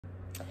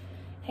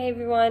Hey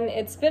everyone,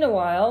 it's been a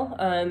while.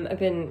 I've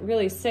been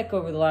really sick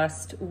over the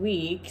last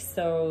week,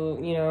 so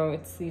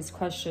it's these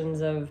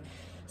questions of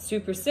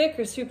super sick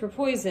or super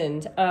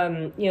poisoned.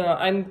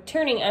 I'm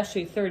turning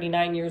actually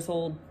 39 years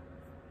old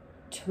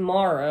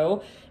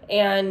tomorrow,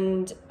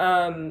 and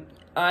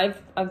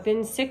I've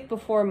been sick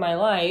before in my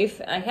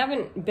life. I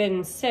haven't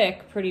been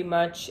sick pretty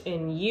much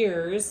in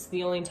years.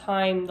 The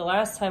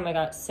last time I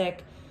got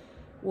sick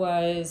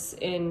was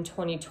in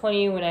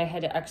 2020 when I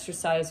had to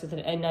exercise with an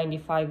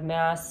N95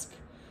 mask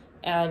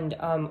and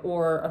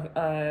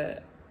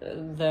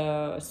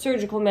the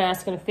surgical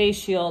mask and a face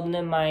shield, and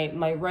then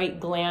my right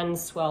gland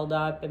swelled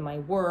up, and my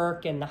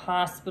work and the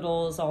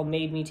hospitals all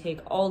made me take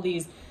all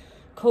these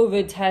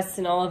COVID tests,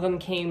 and all of them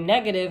came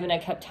negative, and I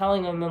kept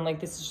telling them, I'm like,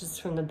 this is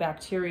just from the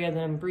bacteria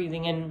that I'm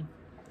breathing in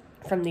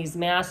from these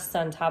masks,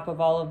 on top of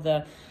all of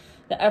the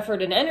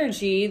effort and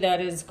energy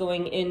that is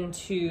going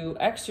into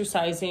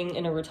exercising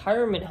in a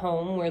retirement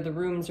home where the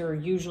rooms are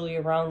usually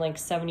around like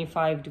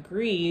 75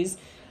 degrees.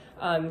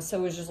 So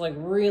it was just like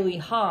really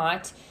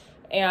hot.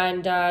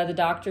 And the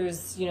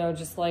doctors,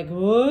 just like,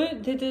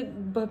 what?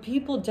 But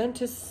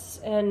dentists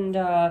and,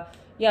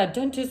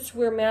 dentists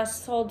wear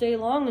masks all day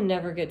long and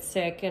never get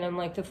sick. And I'm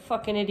like, the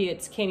fucking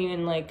idiots can't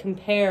even like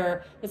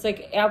compare. It's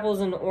like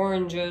apples and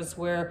oranges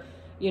where,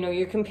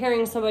 you're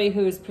comparing somebody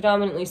who is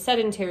predominantly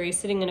sedentary,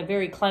 sitting in a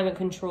very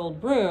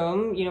climate-controlled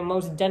room.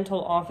 Most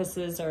dental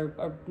offices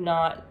are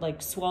not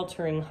like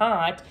sweltering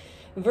hot,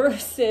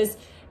 versus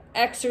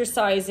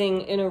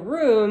exercising in a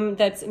room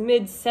that's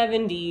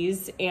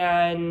mid-70s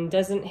and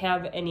doesn't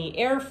have any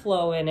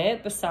airflow in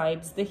it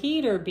besides the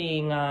heater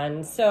being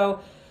on.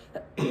 So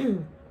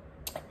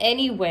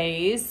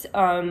anyways,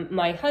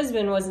 my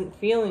husband wasn't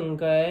feeling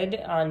good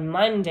on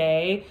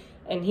Monday,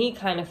 and he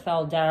kind of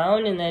fell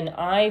down, and then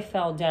I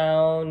fell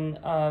down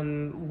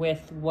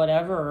with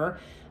whatever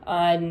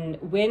on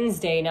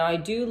Wednesday. Now, I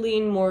do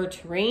lean more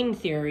terrain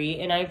theory,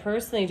 and I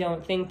personally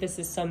don't think this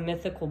is some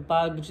mythical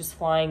bug just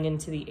flying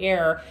into the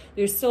air.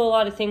 There's still a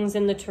lot of things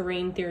in the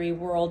terrain theory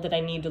world that I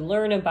need to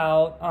learn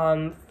about.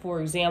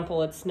 For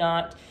example,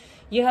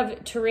 you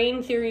have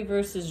terrain theory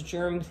versus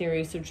germ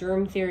theory. So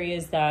germ theory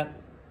is that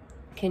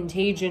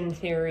contagion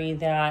theory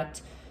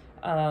that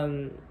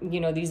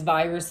these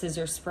viruses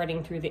are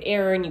spreading through the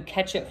air and you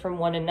catch it from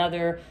one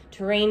another.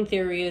 Terrain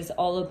theory is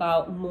all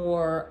about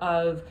more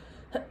of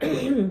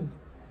the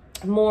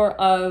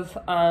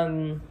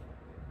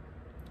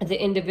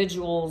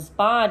individual's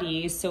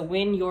body. So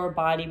when your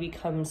body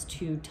becomes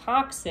too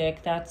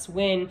toxic, that's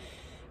when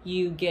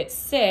you get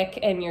sick,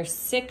 and your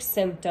sick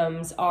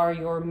symptoms are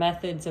your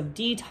methods of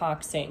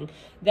detoxing.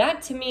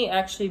 That to me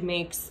actually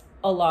makes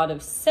a lot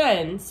of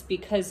sense,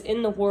 because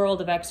in the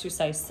world of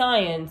exercise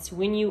science,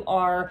 when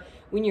you're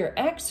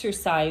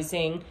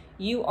exercising,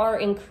 you are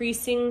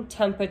increasing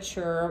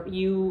temperature,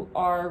 you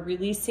are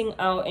releasing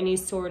out any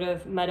sort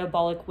of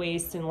metabolic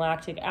waste and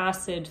lactic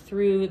acid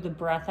through the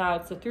breath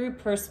out, so through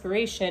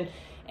perspiration,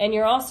 and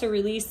you're also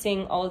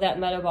releasing all of that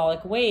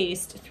metabolic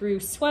waste through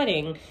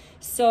sweating.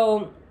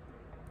 So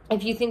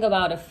if you think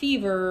about a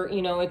fever,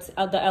 it's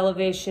the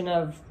elevation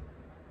of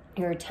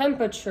your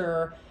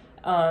temperature,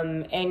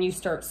 and you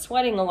start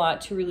sweating a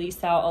lot to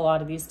release out a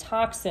lot of these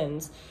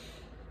toxins.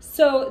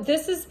 So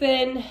this has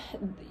been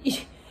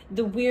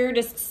the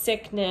weirdest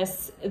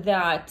sickness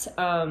that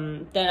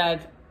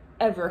I've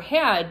ever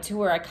had, to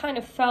where I kind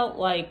of felt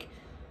like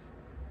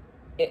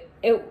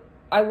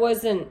I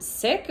wasn't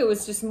sick. It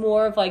was just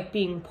more of like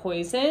being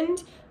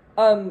poisoned.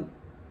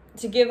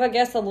 To give, I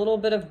guess, a little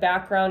bit of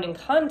background and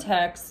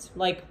context,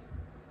 like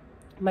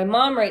my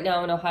mom right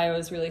now in Ohio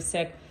is really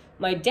sick.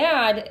 My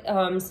dad,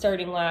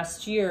 starting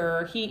last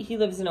year, he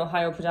lives in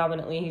Ohio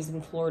predominantly. He's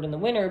in Florida in the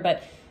winter,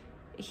 but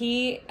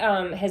he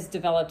has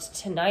developed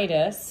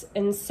tinnitus.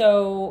 And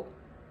so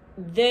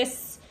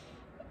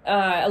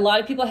a lot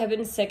of people have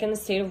been sick in the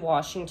state of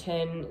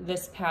Washington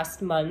this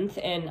past month.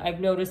 And I've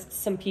noticed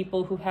some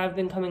people who have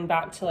been coming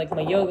back to like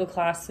my yoga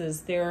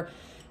classes, they're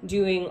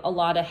doing a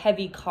lot of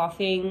heavy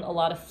coughing, a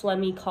lot of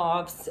phlegmy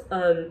coughs.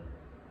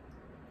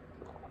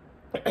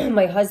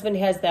 My husband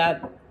has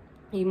that.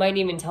 You might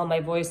even tell my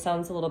voice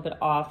sounds a little bit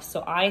off.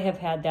 So I have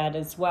had that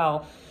as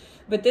well.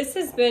 But this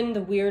has been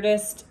the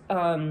weirdest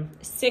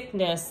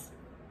sickness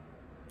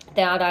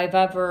that I've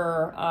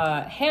ever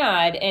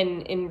had.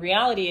 And in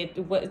reality,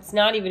 it's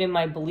not even in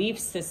my belief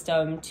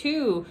system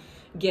to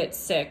get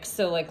sick.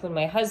 So like when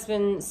my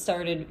husband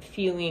started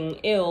feeling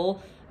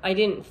ill, I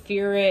didn't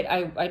fear it.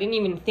 I didn't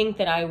even think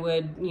that I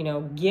would,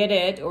 get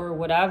it or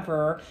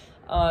whatever.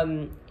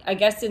 I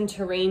guess in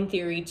terrain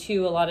theory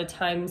too, a lot of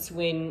times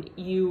when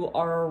you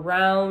are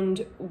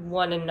around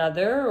one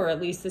another, or at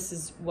least this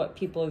is what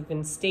people have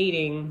been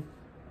stating,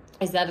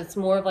 is that it's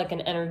more of like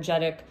an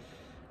energetic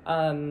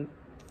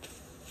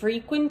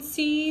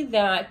frequency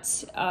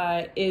that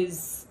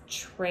is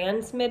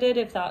transmitted,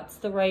 if that's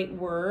the right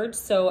word.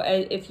 So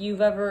if you've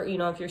ever,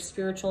 if you're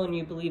spiritual and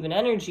you believe in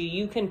energy,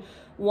 you can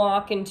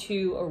walk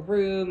into a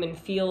room and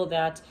feel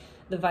that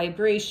the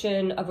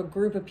vibration of a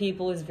group of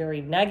people is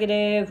very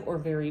negative or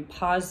very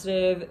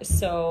positive.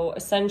 So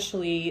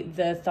essentially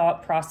the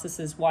thought process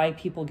is why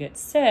people get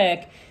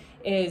sick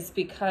is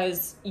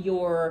because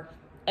your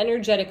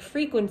energetic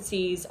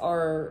frequencies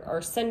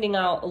are sending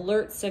out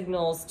alert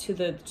signals to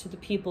the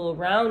people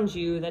around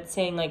you that's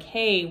saying like,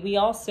 hey, we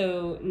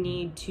also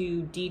need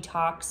to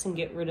detox and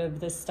get rid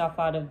of this stuff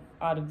out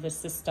of the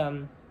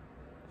system.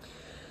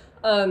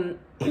 I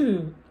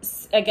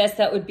guess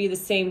that would be the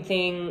same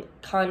thing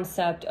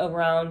concept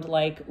around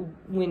like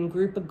when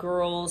group of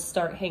girls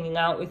start hanging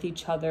out with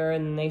each other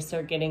and they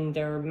start getting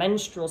their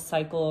menstrual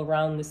cycle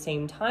around the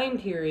same time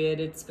period.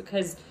 It's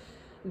because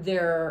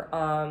their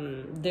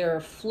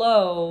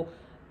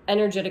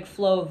energetic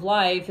flow of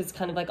life is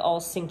kind of like all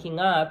syncing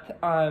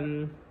up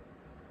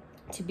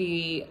to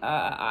be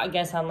I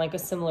guess on like a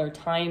similar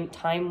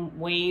time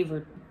wave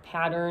or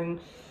pattern.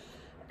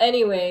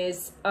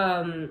 Anyways,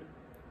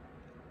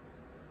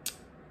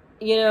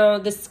 you know,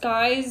 the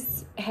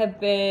skies have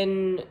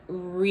been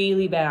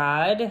really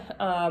bad.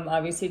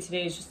 Obviously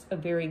today is just a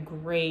very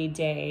gray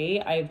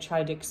day. I've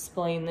tried to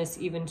explain this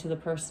even to the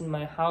person in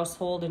my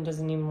household and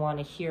doesn't even want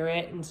to hear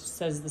it and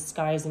says the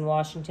skies in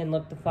Washington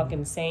look the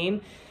fucking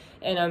same.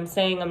 And I'm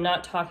saying I'm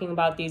not talking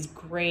about these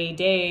gray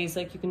days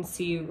like you can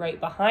see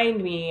right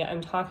behind me. I'm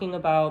talking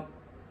about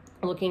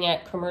looking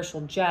at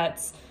commercial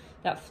jets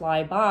that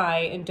fly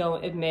by and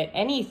don't emit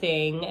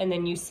anything. And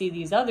then you see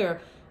these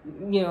other,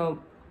 you know,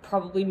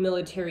 probably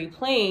military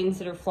planes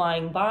that are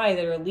flying by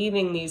that are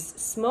leaving these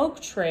smoke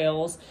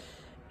trails.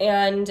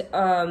 And,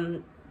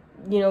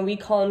 you know, we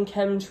call them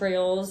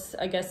chemtrails.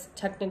 I guess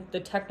the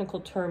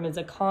technical term is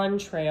a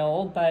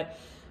contrail, but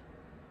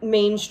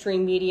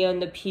mainstream media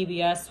and the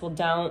PBS will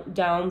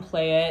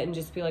downplay it and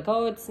just be like,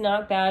 oh, it's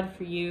not bad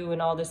for you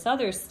and all this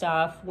other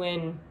stuff,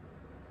 when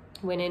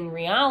in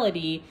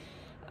reality,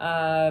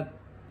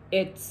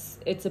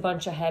 it's a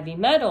bunch of heavy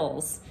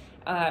metals.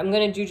 I'm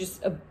going to do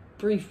just a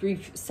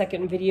brief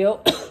second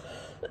video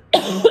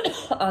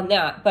on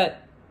that.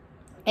 But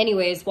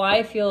anyways, why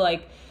I feel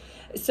like,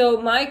 so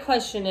my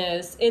question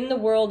is, in the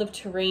world of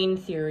terrain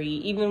theory,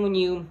 even when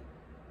you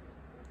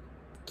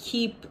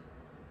keep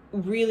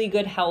really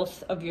good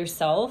health of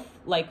yourself,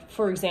 like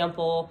for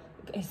example,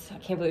 I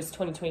can't believe it's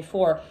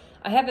 2024,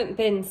 I haven't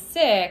been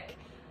sick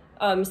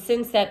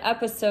since that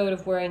episode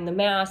of wearing the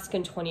mask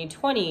in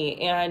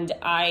 2020. And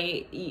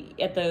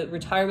at the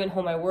retirement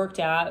home I worked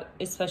at,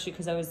 especially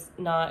because I was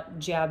not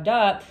jabbed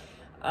up,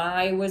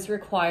 I was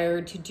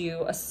required to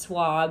do a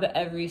swab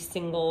every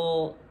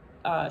single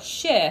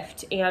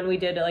shift. And we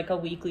did like a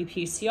weekly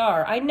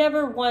PCR. I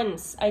never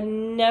once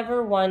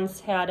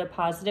had a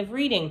positive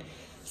reading.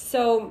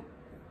 So,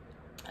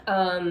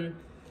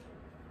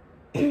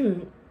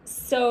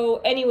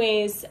 so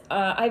anyways,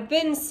 I've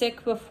been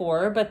sick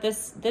before, but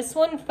this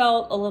one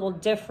felt a little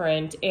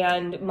different.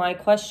 And my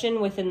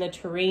question within the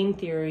terrain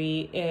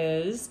theory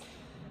is,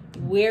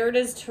 where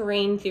does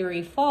terrain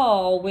theory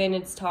fall when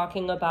it's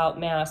talking about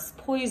mass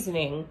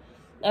poisoning?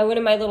 One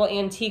of my little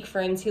antique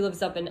friends, he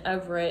lives up in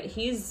Everett.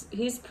 He's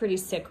pretty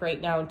sick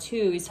right now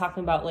too. He's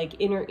talking about like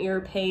inner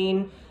ear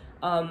pain,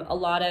 a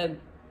lot of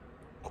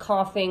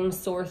coughing,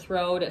 sore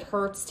throat. It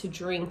hurts to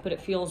drink, but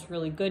it feels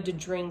really good to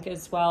drink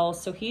as well.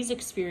 So he's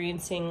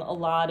experiencing a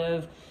lot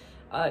of,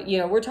 you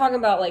know, we're talking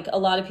about like a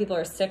lot of people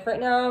are sick right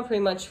now,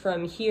 pretty much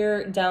from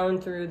here down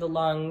through the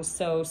lungs.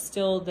 So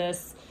still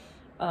this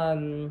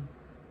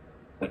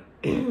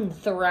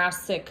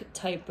thoracic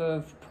type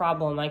of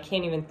problem. I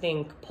can't even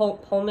think.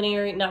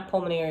 Pulmonary, not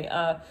pulmonary.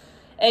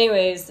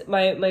 Anyways,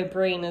 my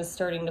brain is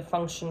starting to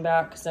function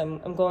back because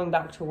I'm going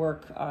back to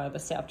work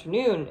this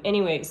afternoon.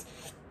 Anyways,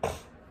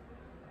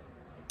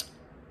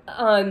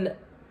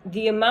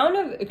 the amount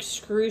of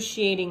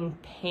excruciating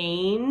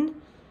pain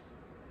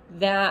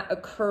that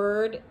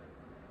occurred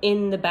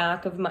in the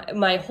back of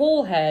my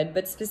whole head,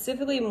 but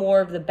specifically more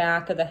of the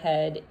back of the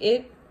head,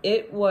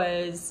 it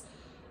was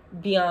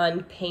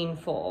beyond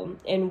painful.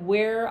 And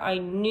where I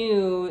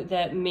knew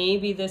that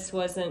maybe this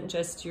wasn't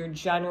just your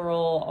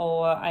general,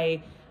 oh,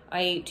 I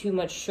ate too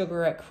much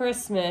sugar at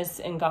Christmas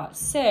and got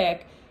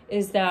sick,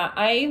 is that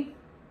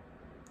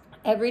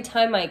every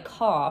time I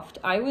coughed,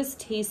 I was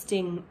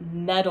tasting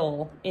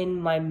metal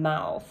in my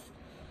mouth.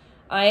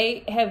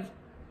 I have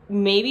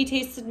maybe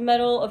tasted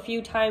metal a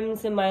few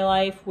times in my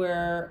life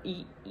where,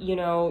 you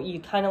know, you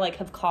kind of like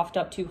have coughed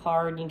up too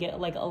hard and you get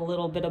like a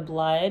little bit of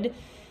blood.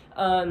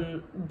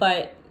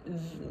 But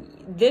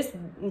this,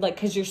 like,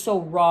 cause you're so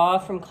raw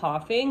from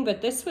coughing,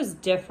 but this was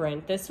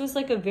different. This was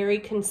like a very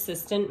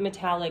consistent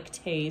metallic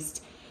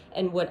taste,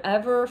 and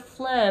whatever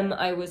phlegm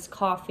I was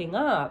coughing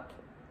up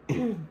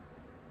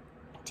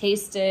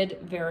tasted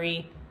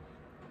very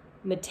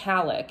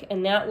metallic,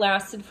 and that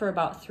lasted for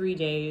about 3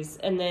 days.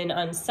 And then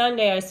on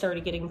Sunday I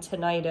started getting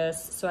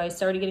tinnitus, so I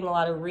started getting a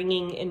lot of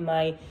ringing in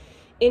my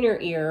inner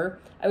ear.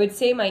 I would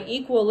say my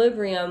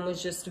equilibrium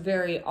was just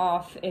very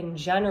off in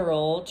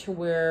general, to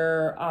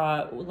where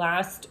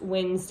last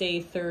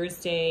Wednesday,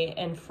 Thursday,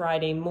 and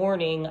Friday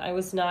morning I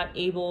was not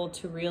able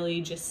to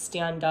really just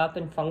stand up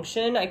and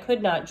function. I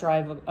could not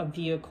drive a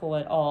vehicle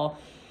at all.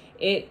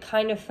 it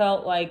kind of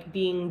felt like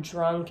being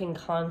drunk and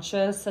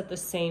conscious at the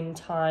same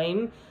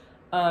time.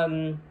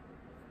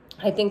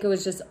 I think it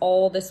was just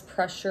all this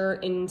pressure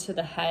into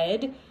the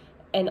head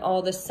and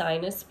all the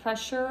sinus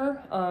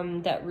pressure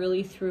that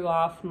really threw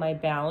off my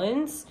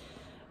balance.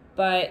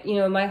 But, you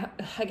know,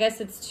 I guess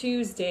it's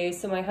Tuesday,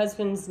 so my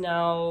husband's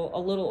now a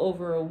little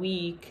over a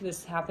week.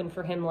 This happened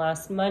for him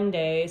last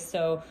Monday.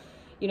 So,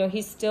 you know,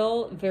 he's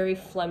still very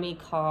phlegmy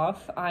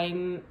cough.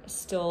 I'm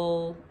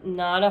still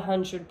not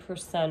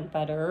 100%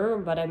 better,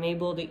 but I'm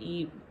able to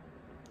eat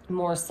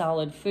more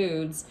solid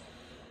foods.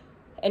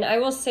 And I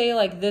will say,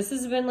 like, this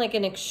has been like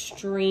an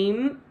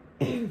extreme,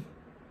 what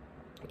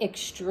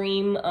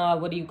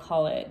do you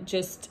call it?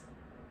 Just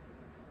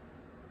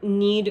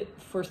need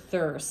for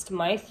thirst.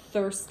 My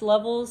thirst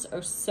levels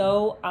are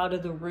so out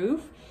of the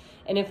roof.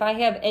 And if I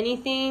have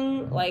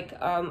anything, like,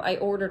 I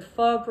ordered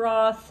pho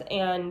broth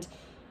and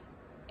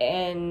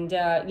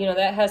you know,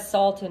 that has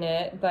salt in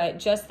it, but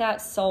just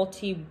that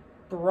salty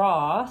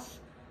broth,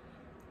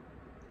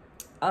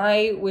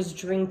 I was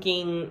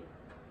drinking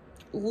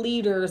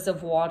liters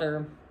of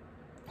water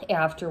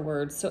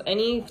afterwards. So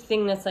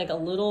anything that's like a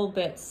little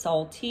bit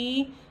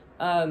salty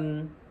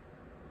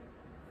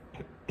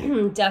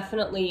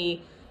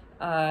definitely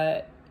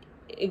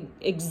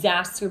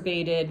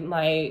exacerbated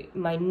my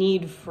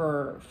need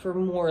for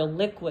more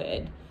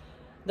liquid.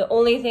 The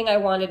only thing I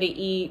wanted to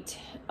eat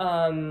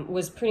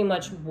was pretty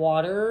much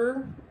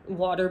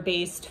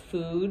water-based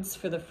foods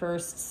for the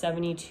first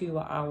 72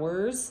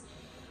 hours.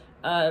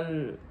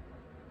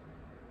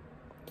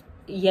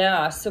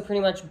 Yeah, so pretty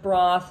much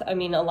broth. I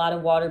mean, a lot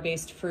of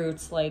water-based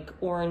fruits like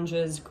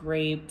oranges,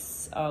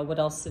 grapes. What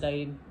else did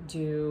I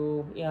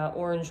do? Yeah,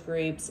 orange,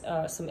 grapes,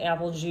 some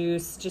apple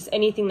juice, just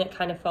anything that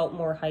kind of felt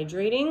more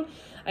hydrating.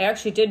 I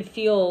actually did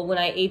feel when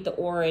I ate the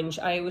orange,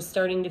 I was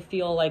starting to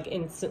feel like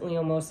instantly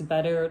almost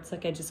better. It's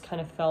like I just kind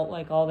of felt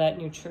like all that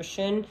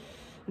nutrition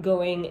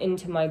going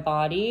into my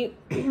body.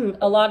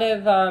 A lot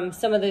of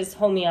some of these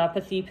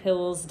homeopathy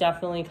pills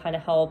definitely kind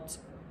of helped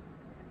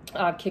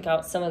kick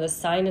out some of the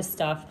sinus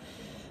stuff.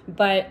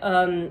 But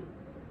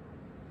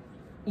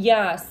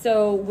yeah,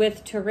 so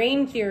with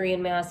terrain theory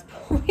and mass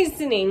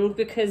poisoning,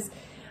 because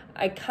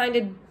I kind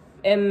of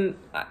am,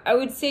 I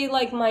would say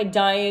like my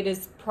diet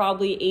is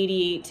probably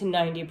 88 to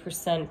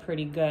 90%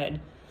 pretty good.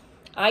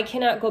 I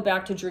cannot go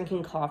back to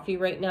drinking coffee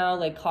right now.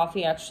 Like,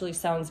 coffee actually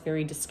sounds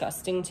very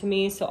disgusting to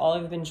me. So all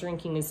I've been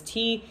drinking is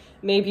tea.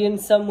 Maybe in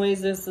some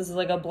ways this is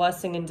like a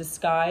blessing in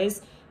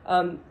disguise.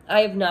 I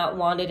have not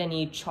wanted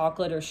any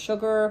chocolate or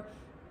sugar,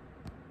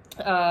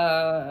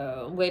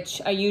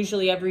 which I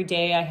usually every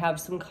day I have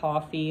some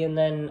coffee, and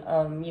then,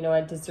 you know,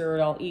 at dessert,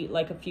 I'll eat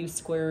like a few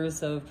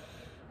squares of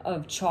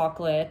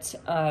chocolate.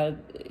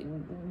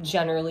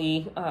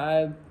 Generally,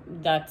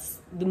 that's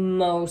the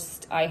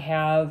most I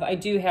have. I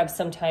do have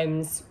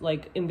sometimes,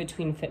 like, in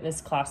between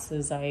fitness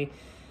classes, I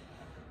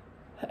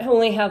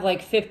only have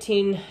like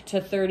 15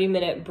 to 30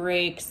 minute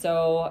break.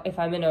 So if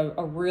I'm in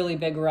a really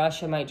big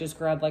rush, I might just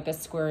grab like a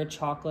square of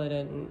chocolate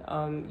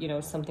and, you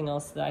know, something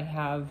else that I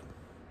have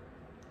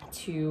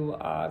to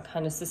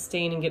kind of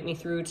sustain and get me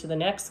through to the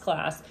next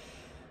class.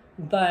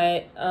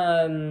 But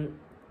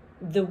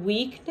the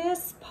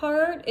weakness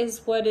part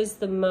is what is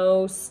the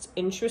most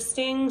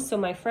interesting. So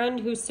my friend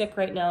who's sick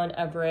right now in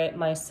Everett,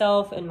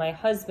 myself, and my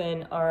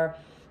husband are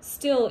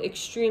still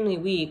extremely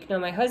weak. Now,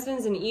 my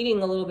husband's been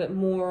eating a little bit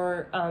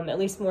more, at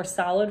least more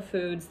solid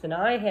foods than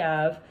I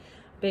have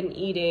been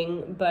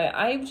eating, but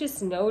I've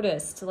just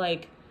noticed,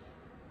 like,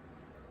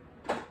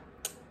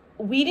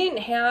 we didn't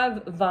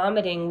have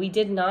vomiting. We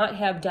did not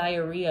have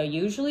diarrhea.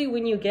 Usually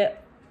when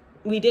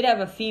we did have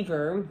a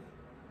fever,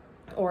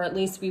 or at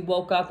least we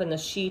woke up and the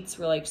sheets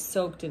were like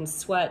soaked in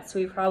sweat. So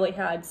we probably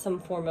had some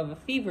form of a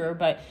fever,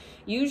 but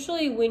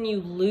usually when you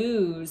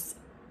lose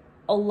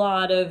a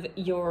lot of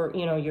your,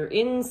 you know, your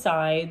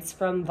insides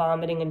from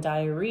vomiting and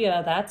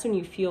diarrhea, that's when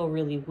you feel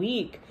really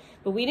weak.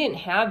 But we didn't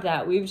have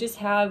that. We just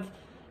have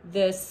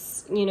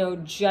this, you know,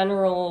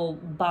 general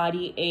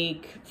body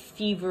ache,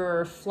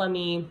 fever,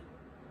 phlegmy,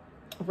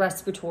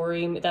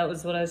 respiratory, that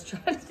was what I was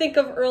trying to think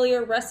of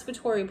earlier,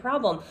 respiratory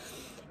problem.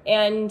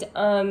 And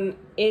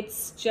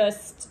it's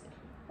just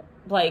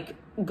like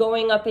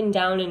going up and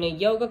down in a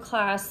yoga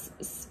class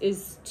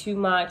is too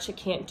much. I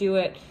can't do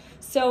it.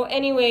 So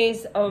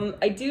anyways,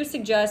 I do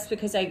suggest,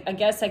 because I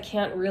guess I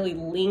can't really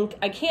link,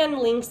 I can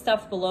link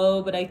stuff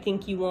below, but I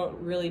think you won't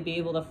really be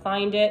able to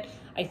find it.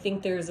 I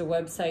think there's a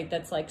website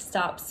that's like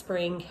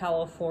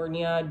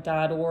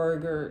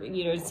stopsprayingcalifornia.org, or,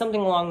 you know,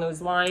 something along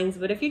those lines.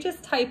 But if you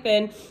just type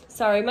in,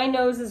 sorry, my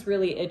nose is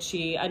really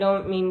itchy. I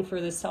don't mean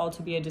for this all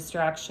to be a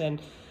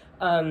distraction.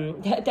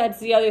 That's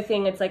the other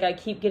thing. It's like I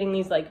keep getting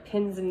these like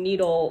pins and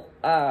needle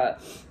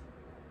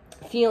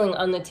feeling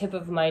on the tip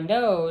of my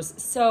nose.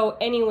 So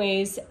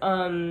anyways,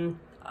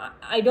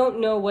 I don't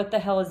know what the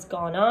hell has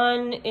gone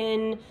on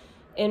in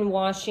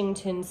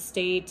Washington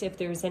State, if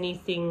there's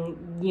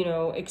anything, you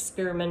know,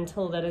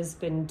 experimental that has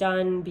been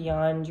done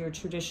beyond your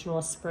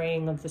traditional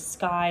spraying of the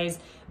skies.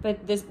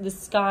 But the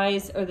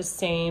skies are the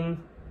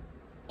same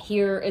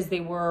here as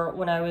they were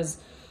when I was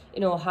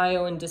in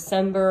Ohio in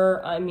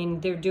December. I mean,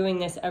 they're doing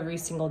this every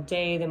single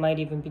day. They might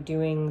even be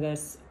doing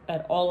this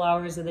at all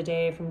hours of the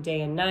day, from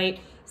day and night.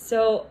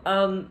 So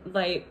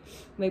my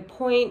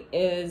point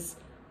is,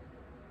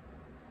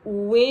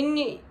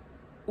 when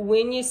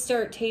you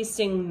start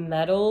tasting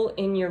metal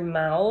in your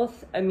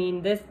mouth, I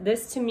mean,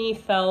 this to me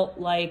felt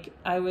like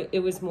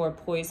it was more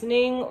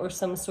poisoning, or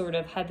some sort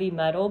of heavy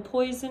metal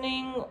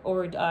poisoning,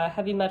 or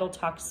heavy metal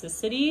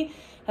toxicity.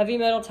 Heavy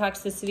metal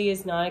toxicity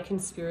is not a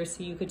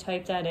conspiracy. You could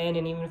type that in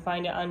and even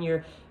find it on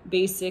your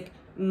basic,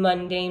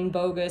 mundane,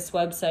 bogus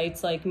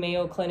websites like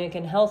Mayo Clinic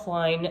and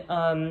Healthline,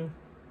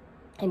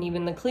 and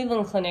even the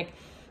Cleveland Clinic.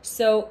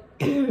 So,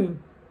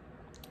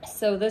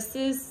 so this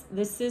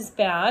is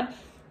bad.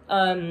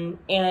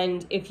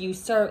 And if you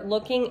start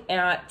looking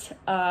at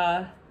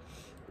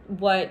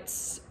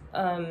what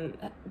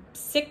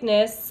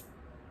sickness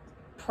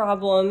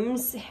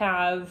problems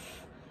have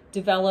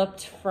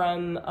developed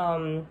from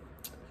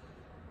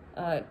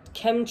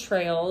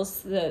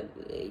chemtrails, that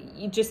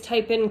you just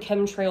type in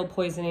chemtrail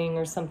poisoning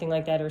or something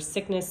like that, or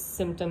sickness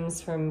symptoms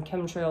from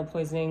chemtrail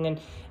poisoning, and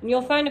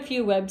you'll find a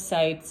few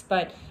websites.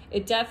 But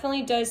it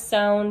definitely does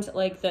sound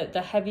like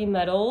the heavy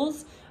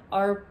metals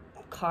are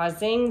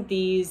causing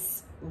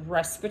these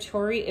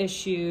respiratory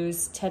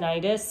issues.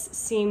 Tinnitus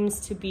seems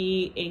to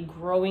be a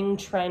growing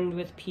trend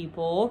with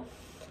people.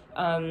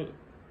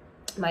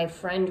 My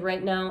friend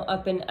right now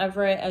up in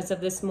Everett, as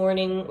of this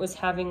morning, was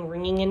having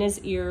ringing in his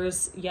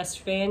ears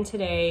yesterday and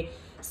today.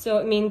 So,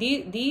 I mean,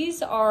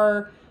 these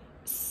are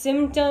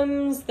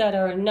symptoms that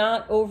are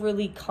not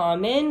overly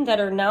common, that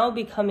are now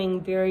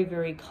becoming very,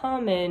 very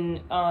common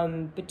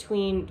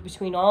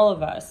between all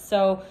of us.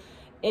 So,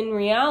 in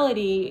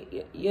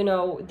reality, you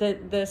know,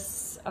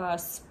 this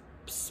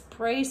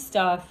spray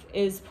stuff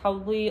is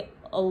probably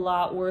a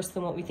lot worse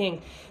than what we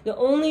think. The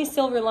only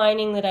silver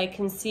lining that I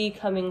can see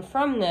coming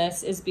from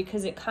this is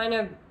because it kind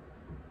of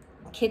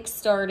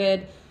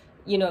kick-started,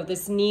 you know,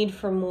 this need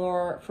for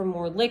more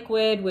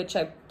liquid, which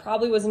I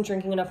probably wasn't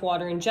drinking enough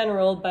water in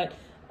general, but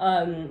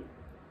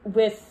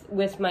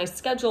with my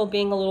schedule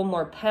being a little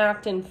more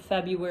packed in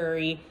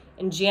February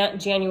and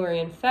January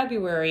and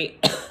February,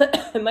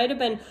 it might have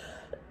been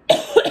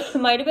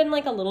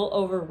like a little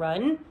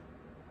overrun.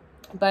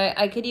 But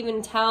I could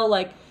even tell,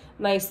 like,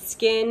 my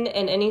skin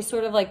and any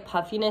sort of like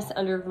puffiness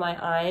under my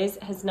eyes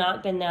has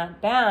not been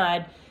that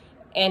bad,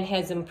 and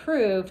has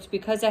improved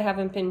because I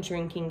haven't been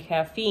drinking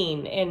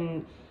caffeine.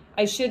 And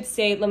I should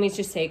say, let me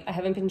just say, I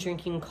haven't been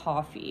drinking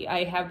coffee.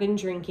 I have been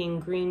drinking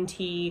green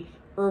tea,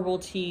 herbal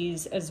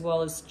teas, as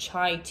well as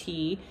chai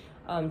tea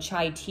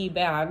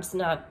bags,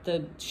 not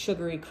the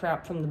sugary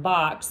crap from the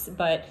box,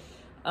 but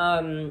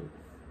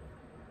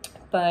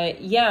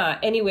yeah,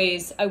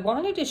 anyways, I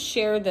wanted to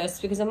share this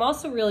because I'm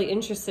also really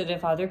interested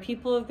if other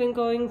people have been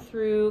going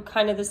through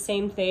kind of the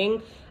same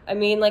thing. I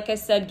mean, like I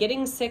said,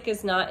 getting sick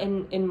is not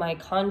in my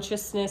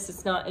consciousness.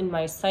 It's not in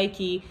my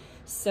psyche.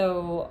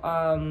 So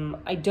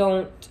I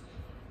don't,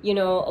 you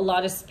know, a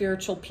lot of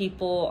spiritual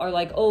people are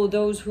like, oh,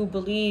 those who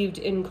believed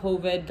in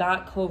COVID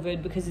got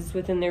COVID because it's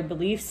within their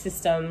belief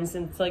systems.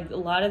 And it's like, a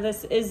lot of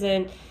this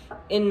isn't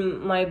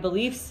in my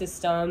belief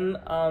system.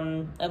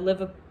 I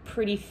live a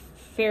pretty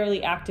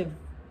fairly active,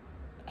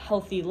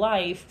 healthy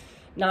life,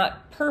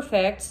 not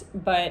perfect,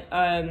 but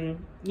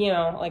you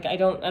know, like I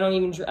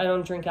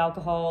don't drink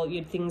alcohol,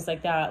 things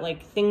like that,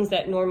 like things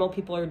that normal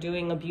people are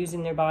doing,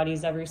 abusing their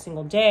bodies every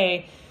single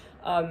day.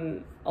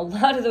 A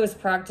lot of those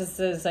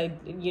practices,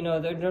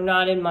 they're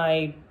not in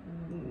my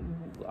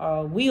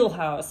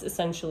wheelhouse,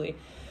 essentially.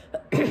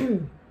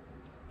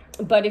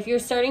 But if you're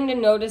starting to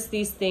notice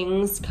these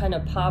things kind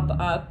of pop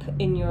up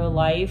in your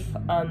life,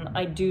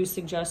 I do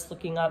suggest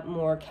looking up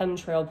more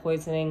chemtrail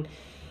poisoning.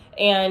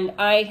 And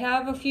I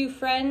have a few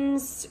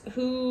friends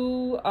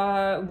who,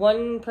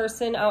 one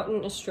person out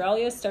in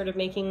Australia started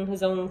making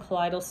his own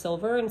colloidal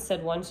silver, and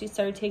said once he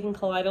started taking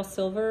colloidal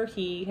silver,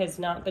 he has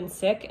not been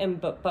sick.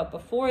 But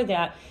before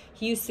that,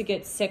 he used to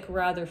get sick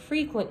rather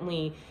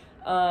frequently.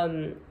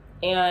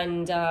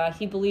 And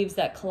he believes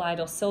that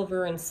colloidal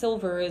silver and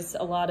silver is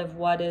a lot of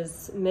what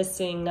is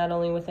missing, not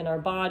only within our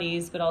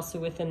bodies, but also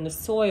within the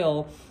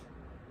soil.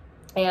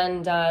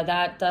 And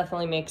that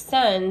definitely makes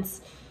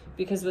sense,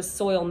 because with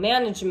soil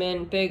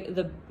management,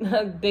 the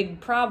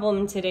big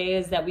problem today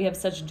is that we have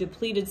such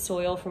depleted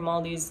soil from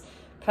all these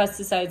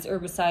pesticides,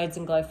 herbicides,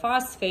 and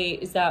glyphosate,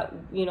 is that,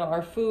 you know,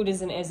 our food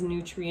isn't as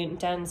nutrient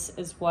dense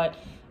as what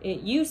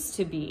it used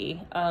to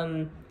be.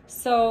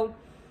 So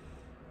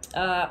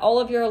all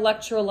of your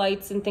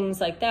electrolytes and things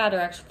like that are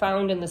actually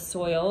found in the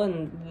soil,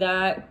 and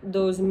that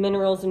those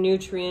minerals and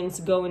nutrients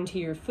go into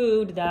your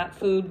food. That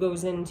food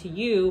goes into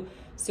you.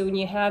 So when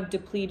you have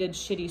depleted,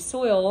 shitty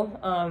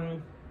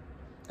soil,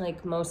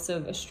 like most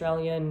of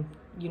Australia and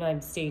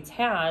United States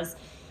has,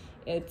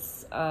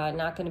 it's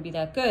not going to be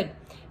that good.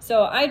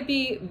 So I'd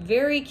be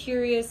very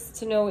curious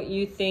to know what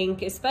you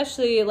think,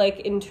 especially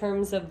like in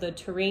terms of the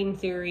terrain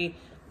theory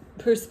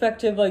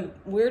perspective. Like,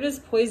 where does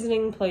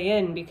poisoning play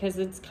in? Because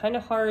it's kind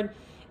of hard.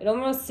 It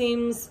almost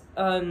seems,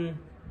 I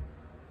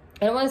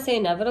don't want to say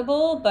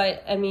inevitable,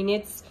 but I mean,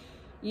 it's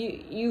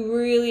you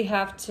really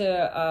have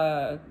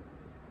to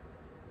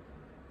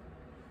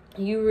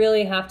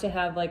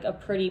have like a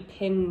pretty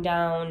pinned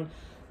down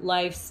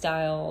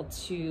lifestyle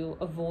to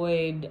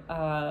avoid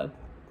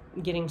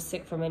getting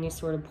sick from any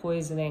sort of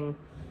poisoning.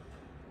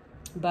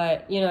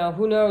 But, you know,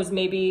 who knows,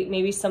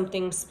 maybe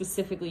something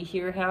specifically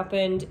here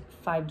happened.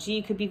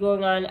 5G could be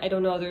going on. I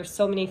don't know. There's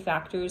so many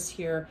factors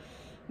here.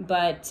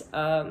 But,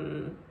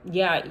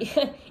 yeah,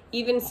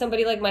 even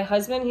somebody like my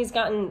husband, he's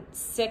gotten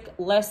sick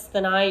less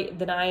than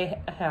I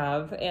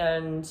have.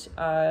 And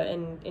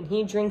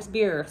he drinks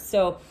beer.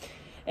 So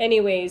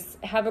anyways,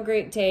 have a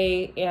great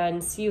day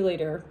and see you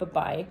later.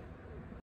 Bye-bye.